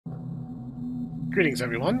Greetings,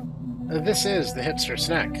 everyone. This is the Hipster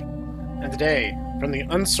Snack, and today, from the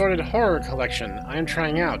Unsorted Horror Collection, I am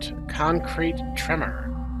trying out Concrete Tremor.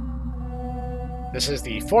 This is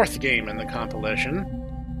the fourth game in the compilation,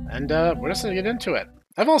 and we're just gonna get into it.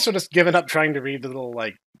 I've also just given up trying to read the little,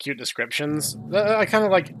 cute descriptions. I kind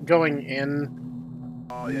of like going in.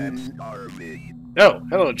 I am starving. Oh,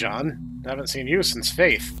 hello, John. Haven't seen you since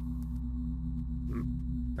Faith.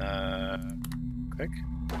 Click.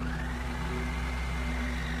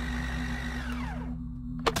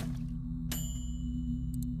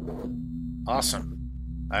 Awesome.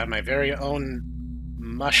 I have my very own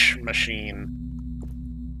mush machine.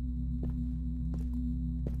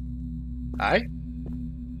 Hi?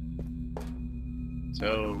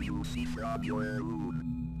 So... You see from your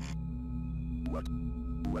room.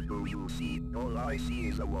 What do you see? All I see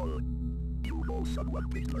is a wall. You know someone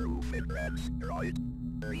with the roof and rats, right?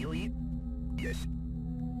 Really? Yes.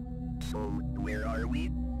 So, where are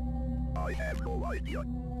we? I have no idea.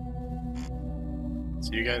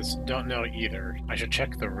 So you guys don't know either. I should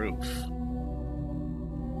check the roof.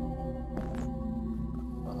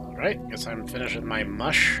 Alright, guess I'm finished with my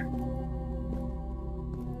mush.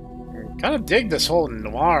 Kind of dig this whole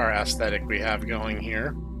noir aesthetic we have going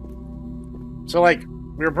here. So, we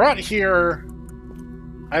were brought here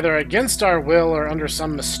either against our will or under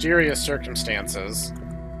some mysterious circumstances.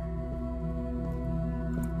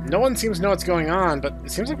 No one seems to know what's going on, but it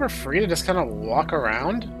seems like we're free to just kind of walk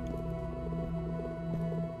around.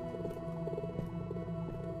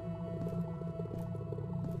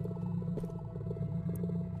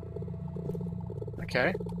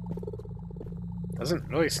 Okay. Doesn't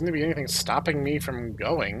really seem to be anything stopping me from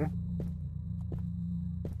going.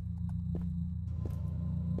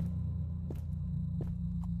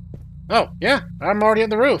 Oh, yeah, I'm already at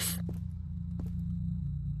the roof.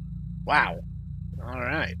 Wow.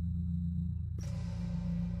 Alright.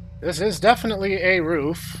 This is definitely a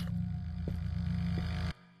roof.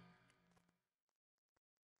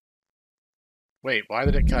 Wait, why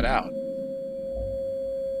did it cut out?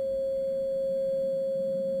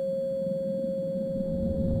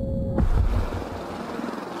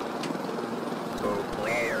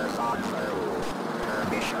 Players on the roof.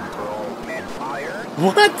 Permission to open fire.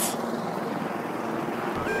 What?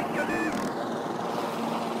 Negative.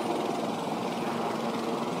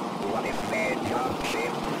 What if they jump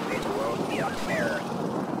ship? It won't be unfair.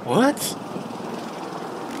 What?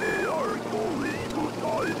 They are going to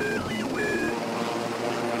die anyway.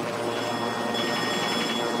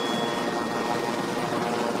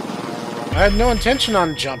 I had no intention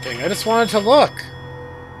on jumping. I just wanted to look.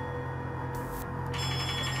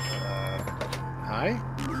 Hi?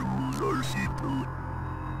 The rules are simple.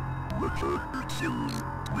 100 cells,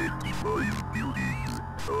 25 buildings,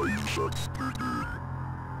 5 shots per turn.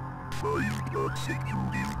 5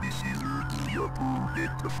 consecutive missiles, the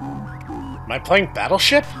opponent the phone call. Am I playing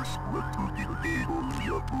Battleship? First one to enable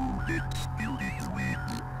the opponent's buildings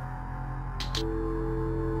wins.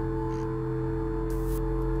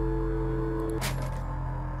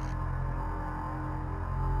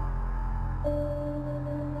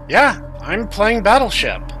 Yeah, I'm playing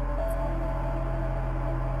Battleship.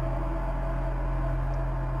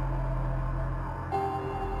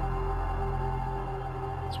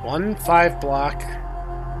 It's 1 5 block.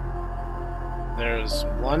 There's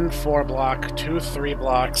 1 4 block, 2 3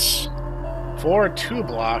 blocks, 4 2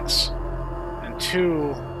 blocks, and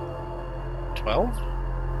 2 12?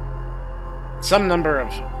 Some number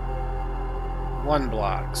of 1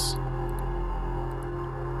 blocks.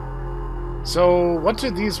 So, what do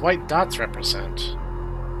these white dots represent?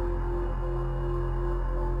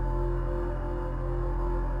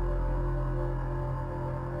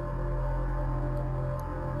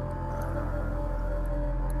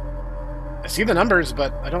 I see the numbers,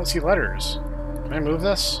 but I don't see letters. Can I move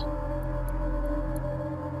this?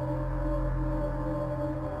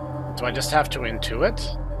 Do I just have to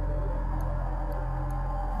intuit?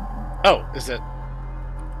 Oh, is it...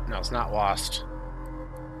 No, it's not lost.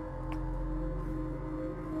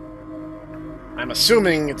 I'm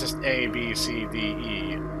assuming it's just A, B, C, D,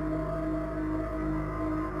 E.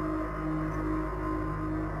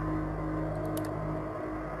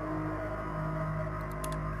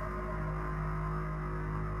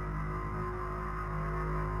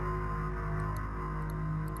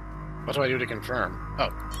 What do I do to confirm? Oh.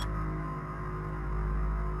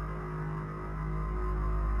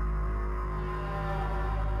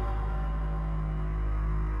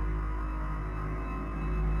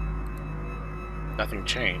 Nothing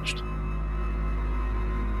changed.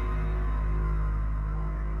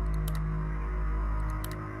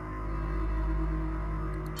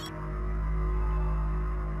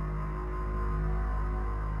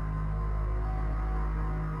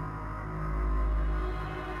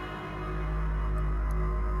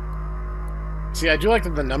 See, I do like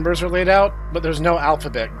that the numbers are laid out, but there's no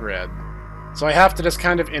alphabet grid. So I have to just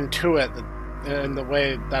kind of intuit in the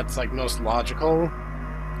way that's, like, most logical.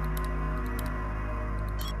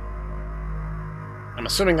 I'm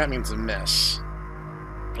assuming that means a miss.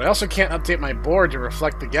 But I also can't update my board to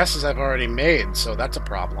reflect the guesses I've already made, so that's a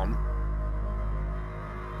problem.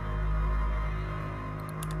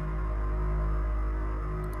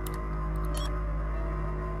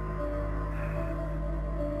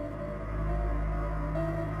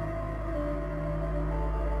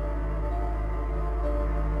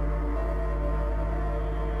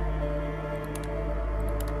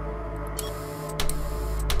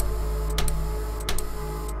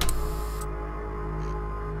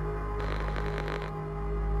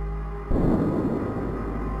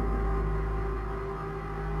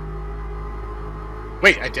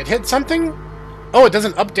 Wait, I did hit something? Oh, it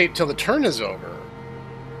doesn't update till the turn is over.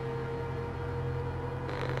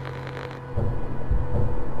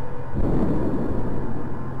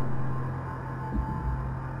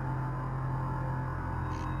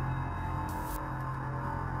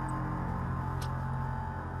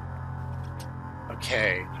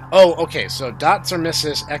 Okay. Oh, okay, so dots are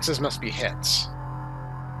misses, X's must be hits.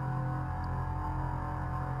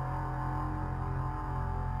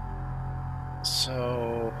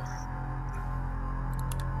 So...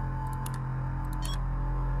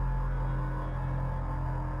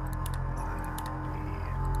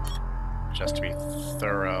 just to be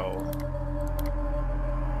thorough.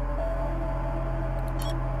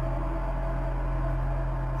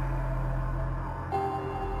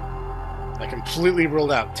 I completely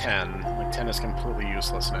ruled out 10. Like, 10 is completely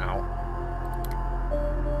useless now.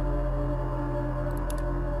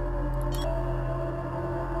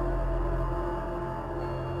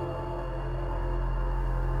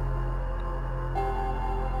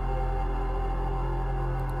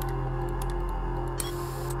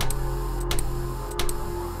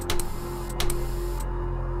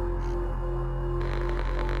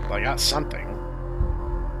 Well, I got something.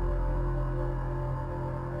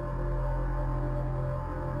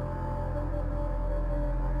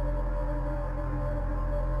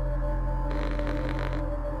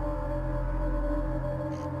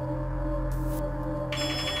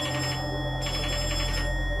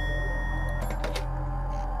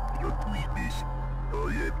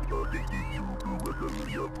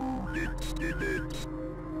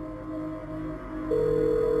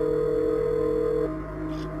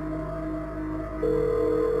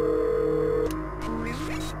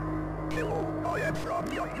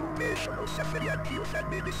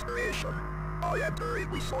 Administration. I am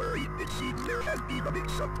terribly sorry. It seems there has been a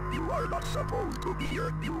mix-up. You are not supposed to be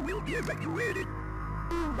here. You will be evacuated.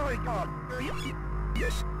 Oh my god, really?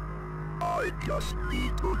 Yes. I just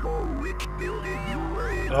need to know which building you were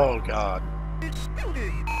in. Oh god. It's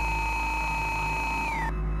building.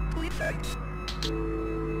 Thanks.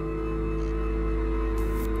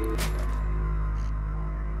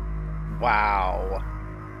 Wow.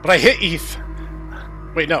 But I hit ETH.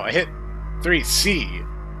 Wait, no, I hit 3C.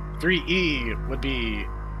 3E would be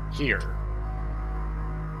here.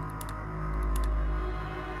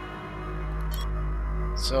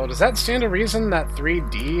 So does that stand to reason that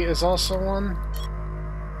 3D is also one?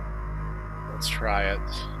 Let's try it.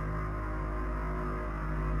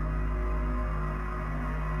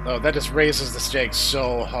 Oh, that just raises the stakes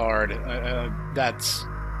so hard. That's...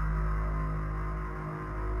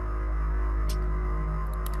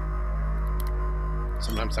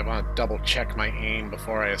 Sometimes I want to double-check my aim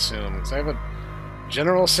before I assume, because I have a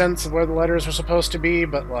general sense of where the letters are supposed to be,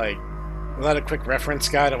 but, like, without a quick reference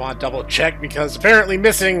guide, I want to double-check, because apparently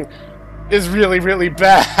missing is really, really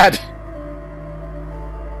bad.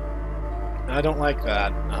 I don't like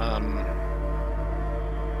that.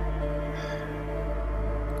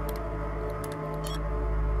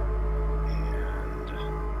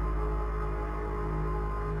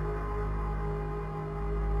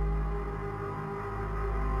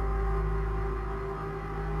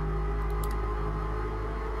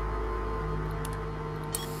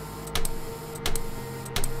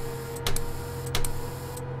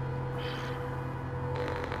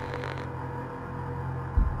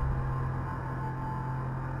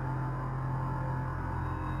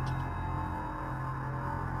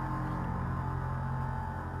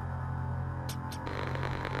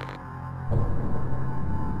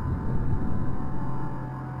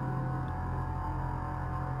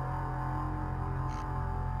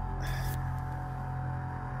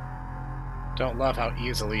 Don't love how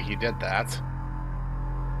easily he did that.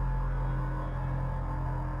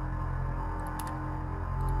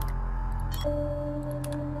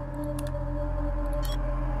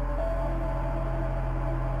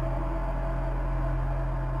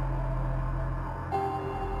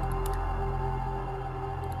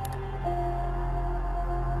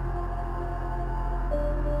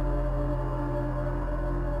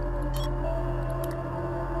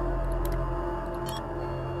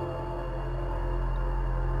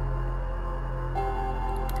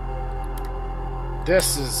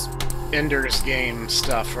 This is Ender's Game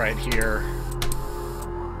stuff right here.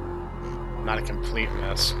 Not a complete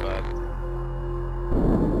mess, but...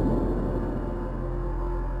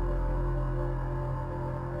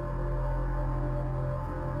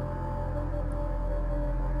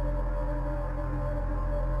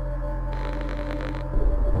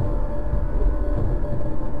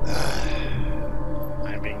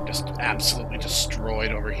 I'm being just absolutely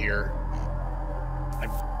destroyed over here. I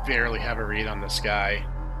barely have a read on this guy.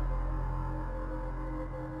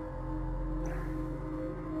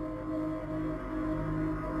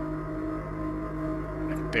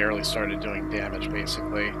 I've barely started doing damage,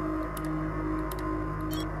 basically.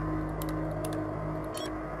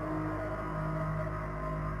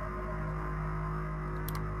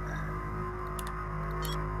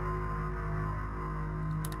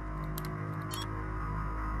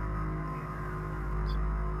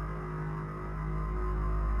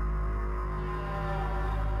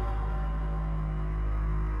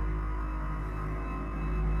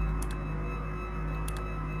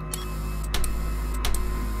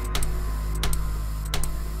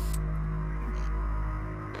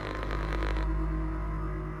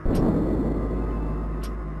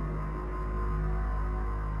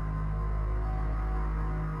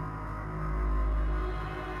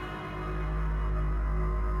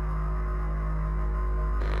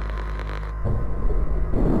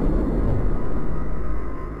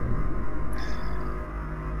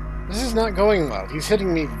 This is not going well. He's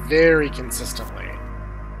hitting me very consistently.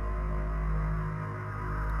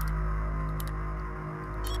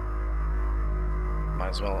 Might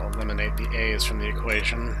as well eliminate the A's from the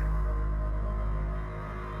equation.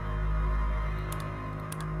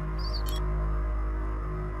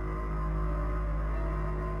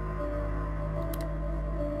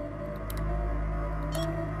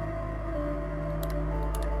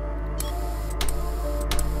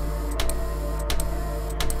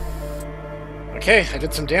 Okay, I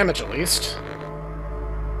did some damage at least.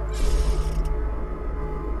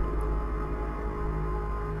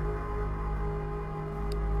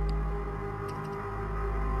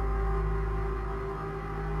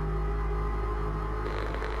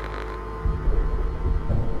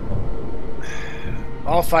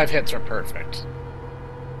 All 5 hits are perfect.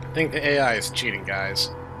 I think the AI is cheating, guys.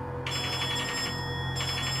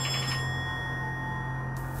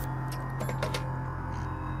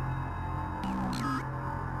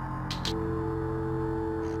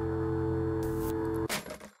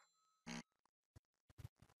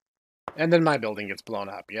 And then my building gets blown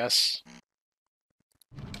up, yes?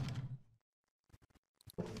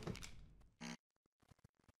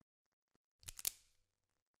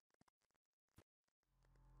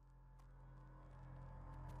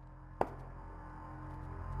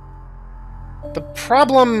 The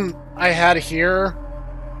problem I had here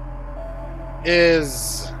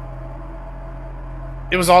is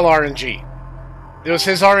it was all RNG. It was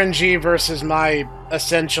his RNG versus my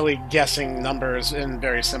essentially guessing numbers in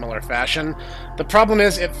very similar fashion. The problem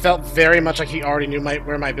is it felt very much like he already knew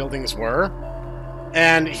where my buildings were,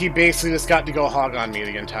 and he basically just got to go hog on me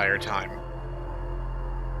the entire time.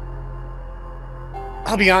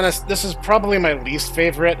 I'll be honest, this is probably my least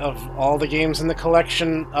favorite of all the games in the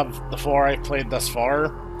collection of the 4 I've played thus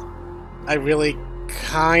far. I really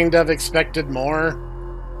kind of expected more.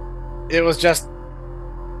 It was just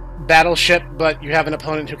Battleship, but you have an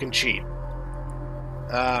opponent who can cheat.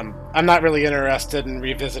 I'm not really interested in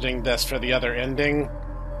revisiting this for the other ending.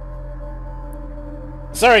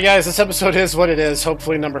 Sorry guys, this episode is what it is.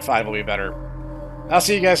 Hopefully number 5 will be better. I'll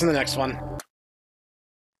see you guys in the next one.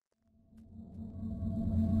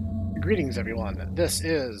 Greetings everyone, this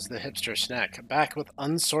is the Hipster Snack, back with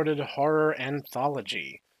Unsorted Horror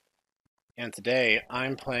Anthology. And today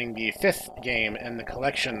I'm playing the 5th game in the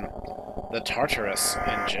collection, the Tartarus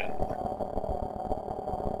engine.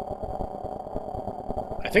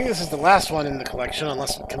 I think this is the last one in the collection,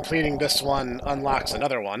 unless completing this one unlocks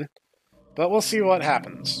another one. But we'll see what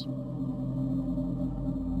happens.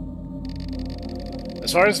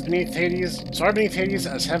 As far beneath Hades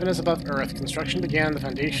as heaven is above earth, construction began the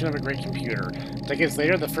foundation of a great computer. Decades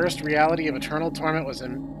later, the first reality of eternal torment was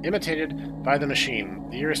imitated by the machine.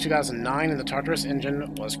 The year is 2009, and the Tartarus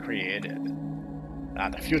engine was created.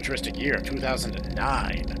 The futuristic year of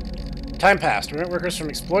 2009. Time passed. To prevent workers from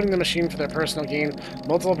exploiting the machine for their personal gain,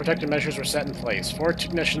 multiple protective measures were set in place. 4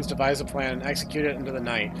 technicians devised a plan and executed it into the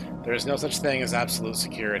night. There is no such thing as absolute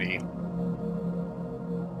security.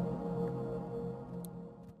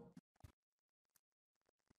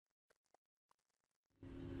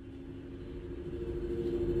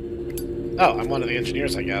 Oh, I'm one of the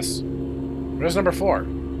engineers, I guess. Where's number 4?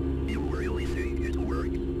 You really think it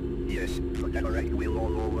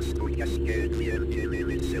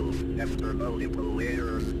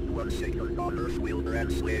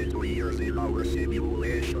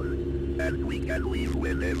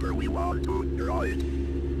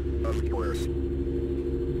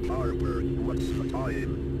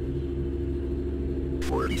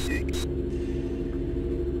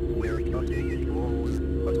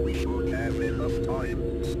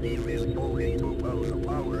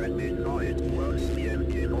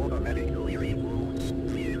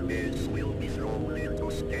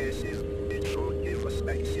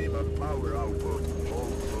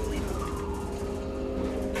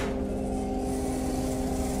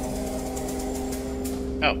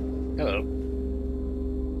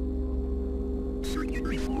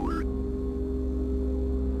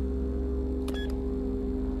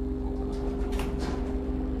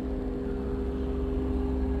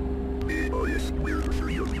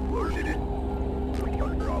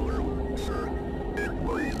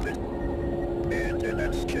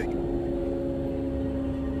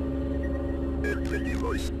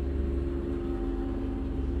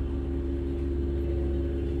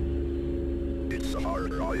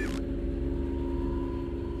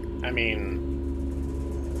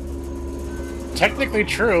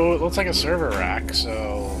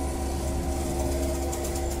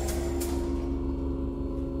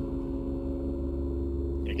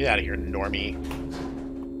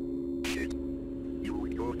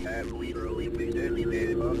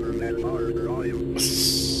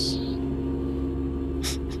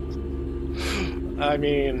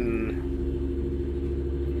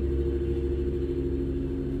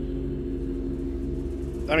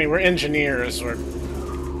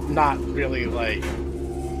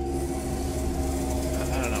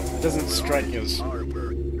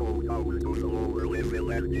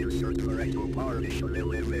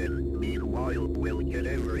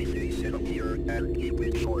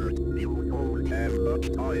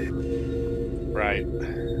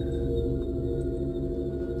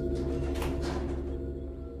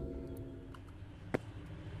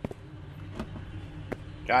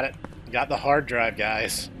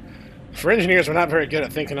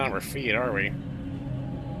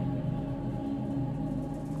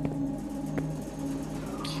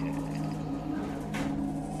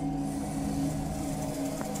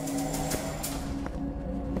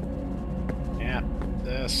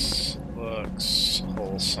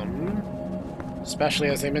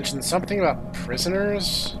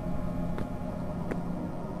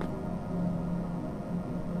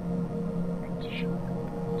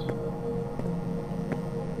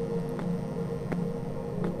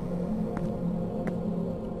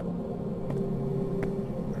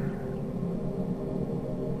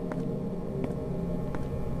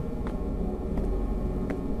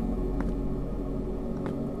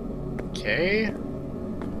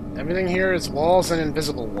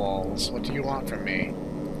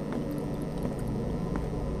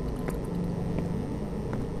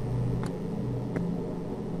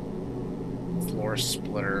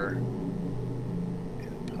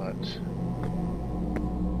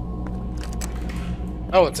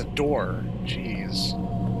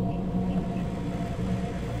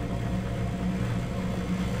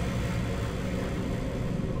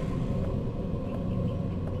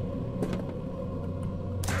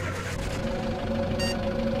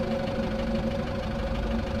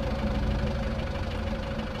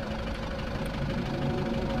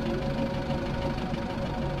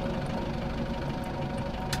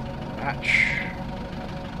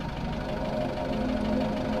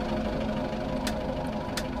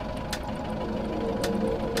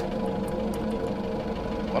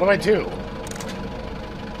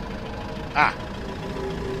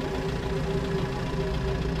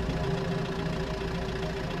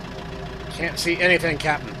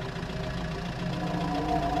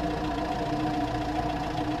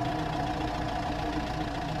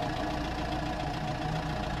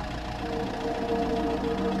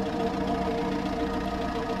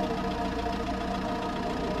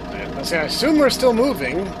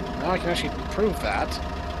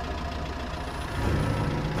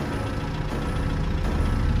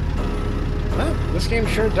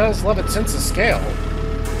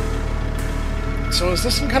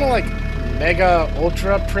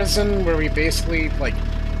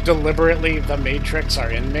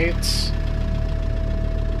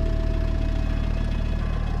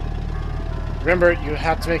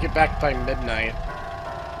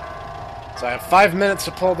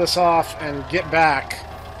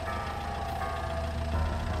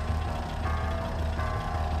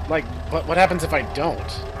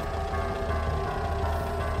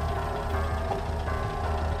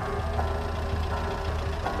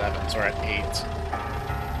So we're at 8.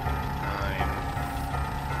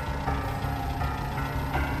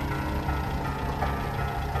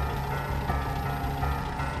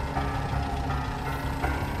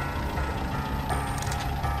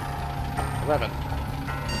 9. 11.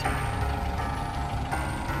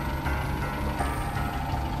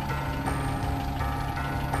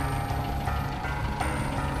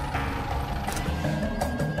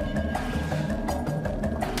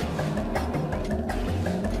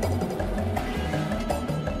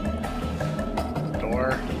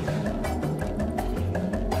 Door.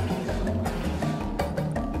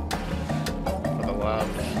 For the love.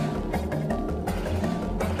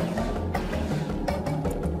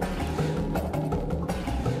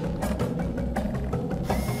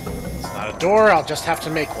 It's not a door, I'll just have to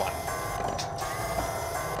make one.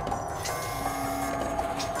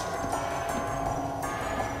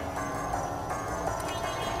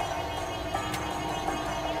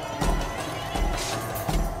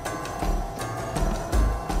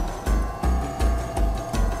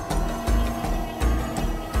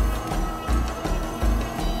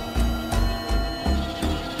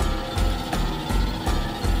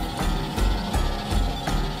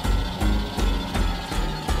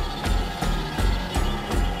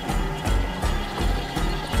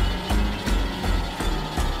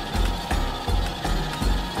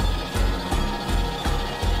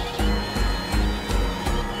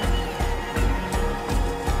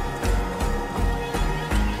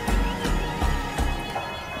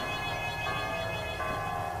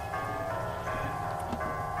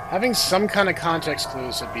 Having some kind of context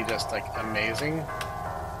clues would be just, like, amazing.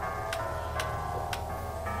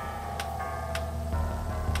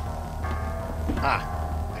 Ah,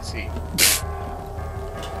 I see.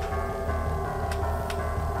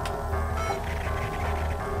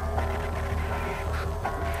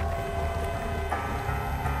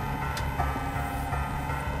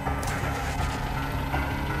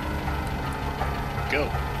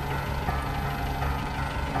 Go.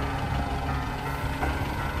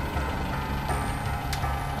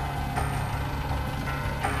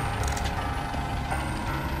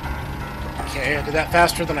 Okay, I did that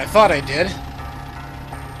faster than I thought I did. I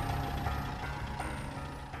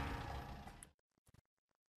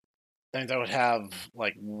think I would have,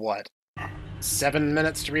 like, what, 7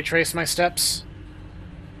 minutes to retrace my steps?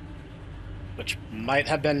 Which might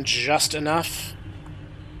have been just enough.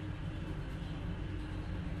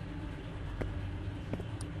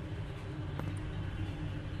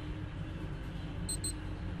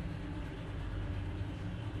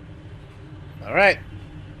 Alright.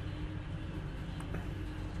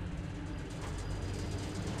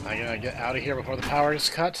 I gotta get out of here before the power is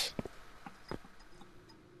cut.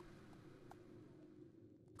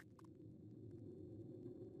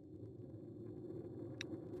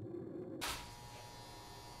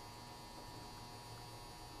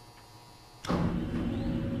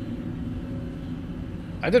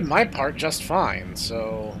 I did my part just fine,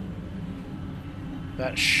 so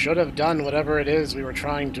that should have done whatever it is we were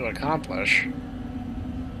trying to accomplish.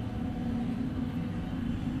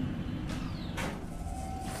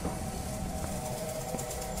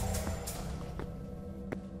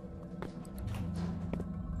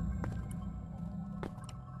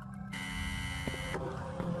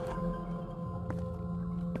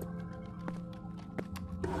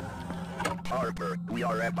 Harper, we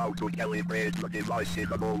are about to calibrate the device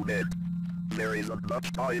in a moment. There isn't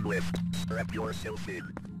much time left. Strap yourself in.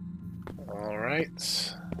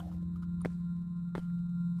 Alright.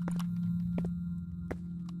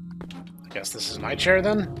 I guess this is my chair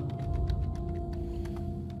then?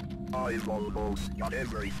 I've almost got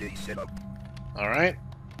everything set up. Alright.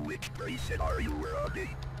 Which bracelet are you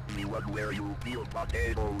running? The one where you peel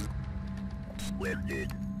potatoes?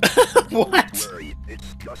 Splendid. What? Don't worry,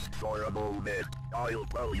 it's just for a moment. I'll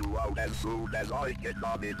pull you out as soon as I get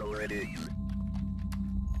nominal ready.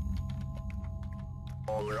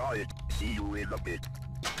 Alright, see you in a bit.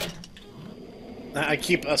 I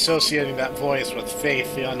keep associating that voice with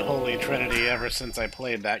Faith, the Unholy Trinity, ever since I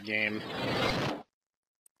played that game.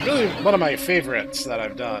 Really one of my favorites that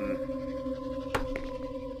I've done.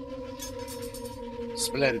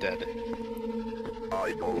 Splendid.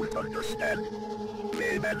 I don't understand.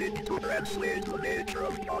 They managed to translate the nature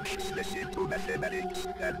of consciousness into mathematics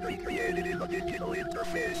and recreate it in a digital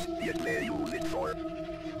interface, yet they use it for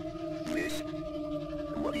this.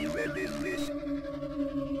 What even is this?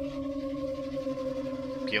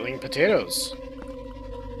 Peeling potatoes.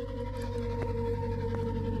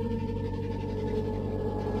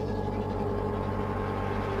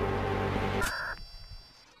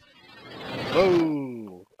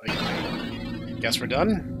 Whoa! I guess we're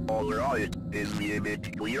done? All Is the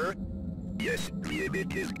image clear? Yes, the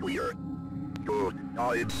image is clear. Good.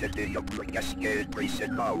 I'm setting up the cascade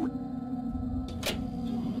preset now.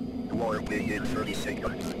 Warping in 30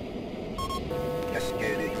 seconds.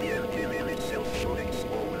 Cascading the engine in itself should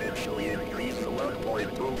exponentially increase the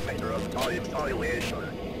 1.2 factor of time dilation.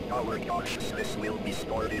 Our consciousness will be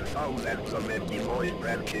stored in thousands of empty void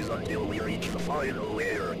branches until we reach the final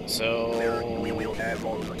layer. So... There we will have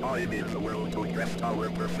all the time in the world to craft our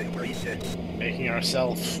perfect presets. Making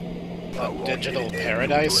ourselves a digital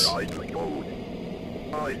paradise? I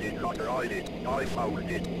did not write it, I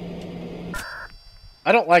found it.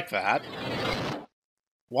 I don't like that.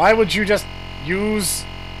 Why would you just use...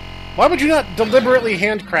 Why would you not deliberately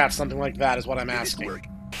handcraft something like that is what I'm asking.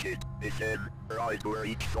 Shit, it said, right where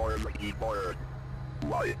each form keyboard.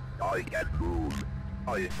 Why, I can't move.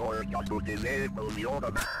 I forgot to disable the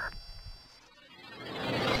auto.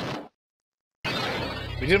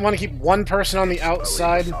 We didn't want to keep one person on the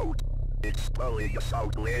outside. It's spelling us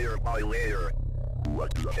out layer by layer.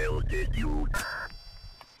 What the hell did you...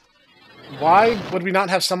 Why would we not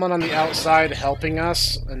have someone on the outside helping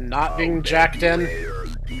us and not being jacked in?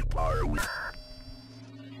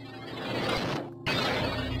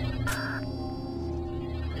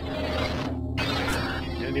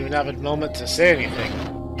 Didn't even have a moment to say anything.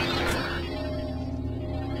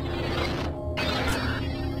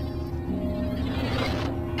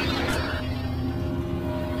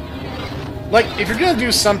 Like, if you're gonna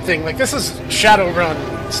do something, like, this is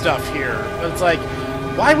Shadowrun stuff here, but it's like,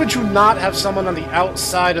 why would you not have someone on the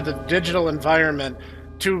outside of the digital environment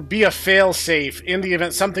to be a failsafe in the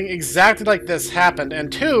event something exactly like this happened?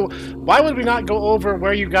 And two, why would we not go over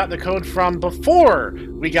where you got the code from before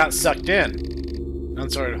we got sucked in?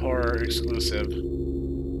 Unsorted Horror exclusive.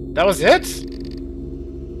 That was it?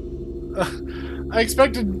 I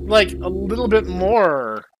expected, like, a little bit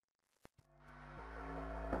more.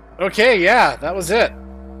 Okay, yeah, that was it.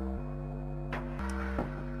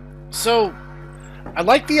 So, I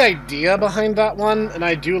like the idea behind that one, and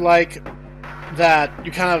I do like that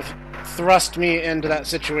you kind of thrust me into that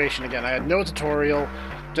situation again. I had no tutorial,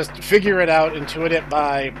 just figure it out, intuit it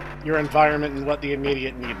by your environment and what the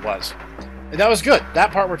immediate need was. And that was good.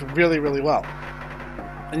 That part worked really, really well.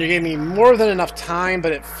 And you gave me more than enough time,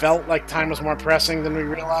 but it felt like time was more pressing than we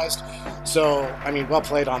realized. So, I mean, well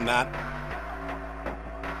played on that.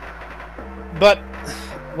 But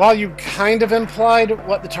while you kind of implied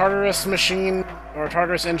what the Tartarus machine or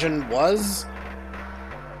Tartarus engine was,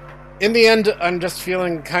 in the end, I'm just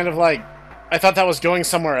feeling kind of like I thought that was going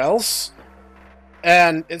somewhere else.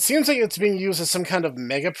 And it seems like it's being used as some kind of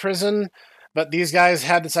mega prison, but these guys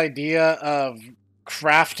had this idea of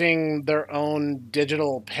crafting their own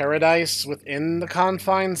digital paradise within the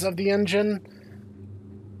confines of the engine,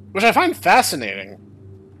 which I find fascinating.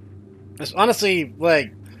 It's honestly,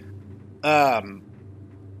 like, I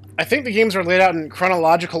think the games are laid out in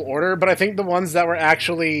chronological order, but I think the ones that were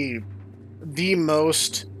actually the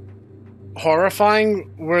most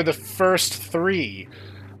horrifying were the first three,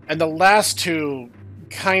 and the last two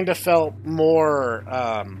kind of felt more,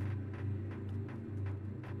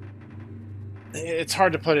 it's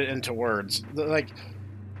hard to put it into words. Like,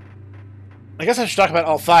 I guess I should talk about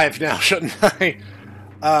all five now, shouldn't I?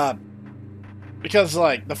 Because,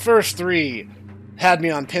 like, the first three had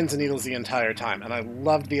me on pins and needles the entire time, and I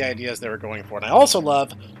loved the ideas they were going for. And I also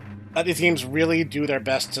love that these games really do their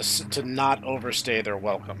best to not overstay their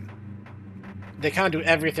welcome. They kind of do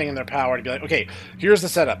everything in their power to be like, okay, here's the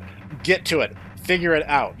setup, get to it, figure it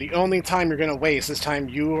out. The only time you're going to waste is time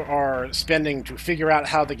you are spending to figure out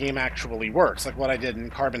how the game actually works, like what I did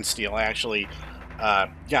in Carbon Steel. I actually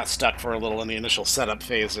got stuck for a little in the initial setup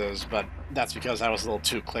phases, but that's because I was a little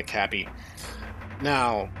too click-happy.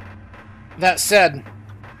 Now, that said,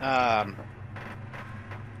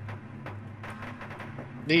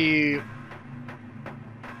 the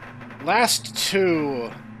last two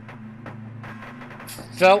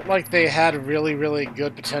felt like they had really, really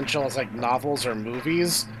good potential as, like, novels or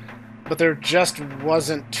movies, but there just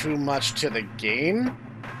wasn't too much to the game.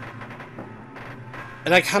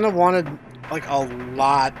 And I kind of wanted, like, a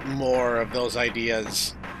lot more of those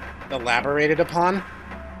ideas elaborated upon.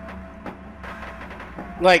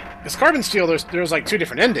 Like, because Carbon Steel, there's like two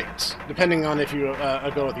different endings, depending on if you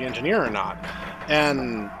go with the engineer or not.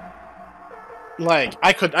 And, like,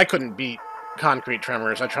 I couldn't beat Concrete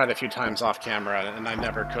Tremors. I tried a few times off camera, and I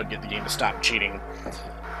never could get the game to stop cheating.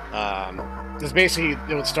 Because basically,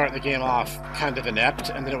 it would start the game off kind of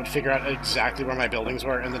inept, and then it would figure out exactly where my buildings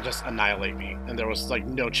were, and then just annihilate me. And there was, like,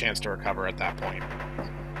 no chance to recover at that point.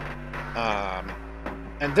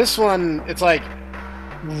 And this one, it's like,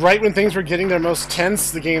 right when things were getting their most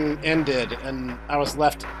tense, the game ended, and I was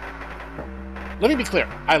left. Let me be clear.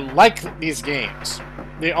 I like these games.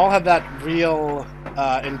 They all have that real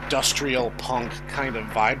industrial punk kind of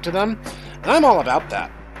vibe to them, and I'm all about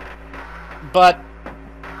that. But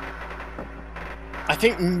I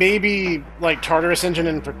think maybe, like, Tartarus Engine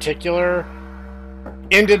in particular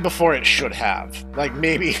ended before it should have. Like,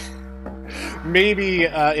 maybe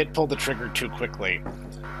it pulled the trigger too quickly.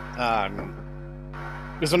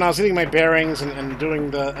 Because when I was getting my bearings and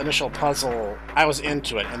doing the initial puzzle, I was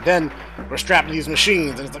into it. And then we're strapped to these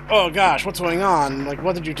machines, and it's like, oh gosh, what's going on? Like,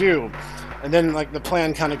 what did you do? And then, like, the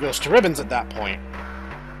plan kind of goes to ribbons at that point.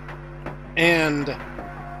 And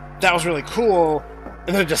that was really cool,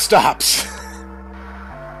 and then it just stops.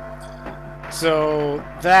 So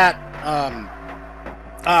that,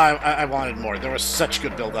 I wanted more. There was such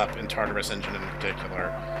good build-up in Tartarus Engine in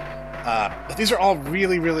particular. But these are all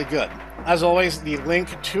really, really good. As always, the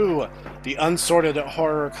link to the Unsorted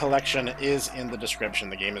Horror Collection is in the description.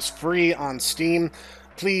 The game is free on Steam.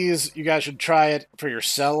 Please, you guys should try it for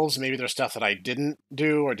yourselves. Maybe there's stuff that I didn't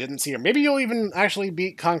do or didn't see, or maybe you'll even actually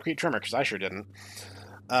beat Concrete Tremor, because I sure didn't.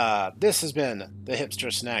 This has been the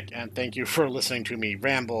Hipster Snack, and thank you for listening to me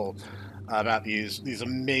ramble about these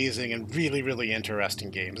amazing and really, really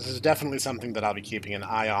interesting games. This is definitely something that I'll be keeping an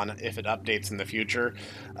eye on if it updates in the future,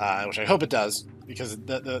 which I hope it does, because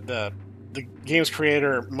the game's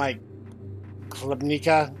creator, Mike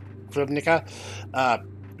Klubnica,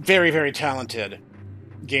 very, very talented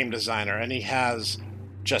game designer, and he has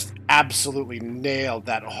just absolutely nailed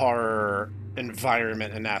that horror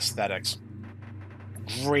environment and aesthetics.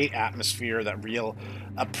 Great atmosphere, that real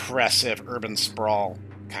oppressive urban sprawl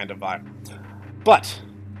kind of vibe. But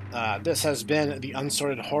this has been the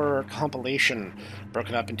Unsorted Horror compilation,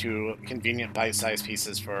 broken up into convenient bite-sized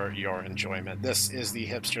pieces for your enjoyment. This is the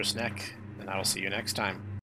Hipster Snack, and I will see you next time.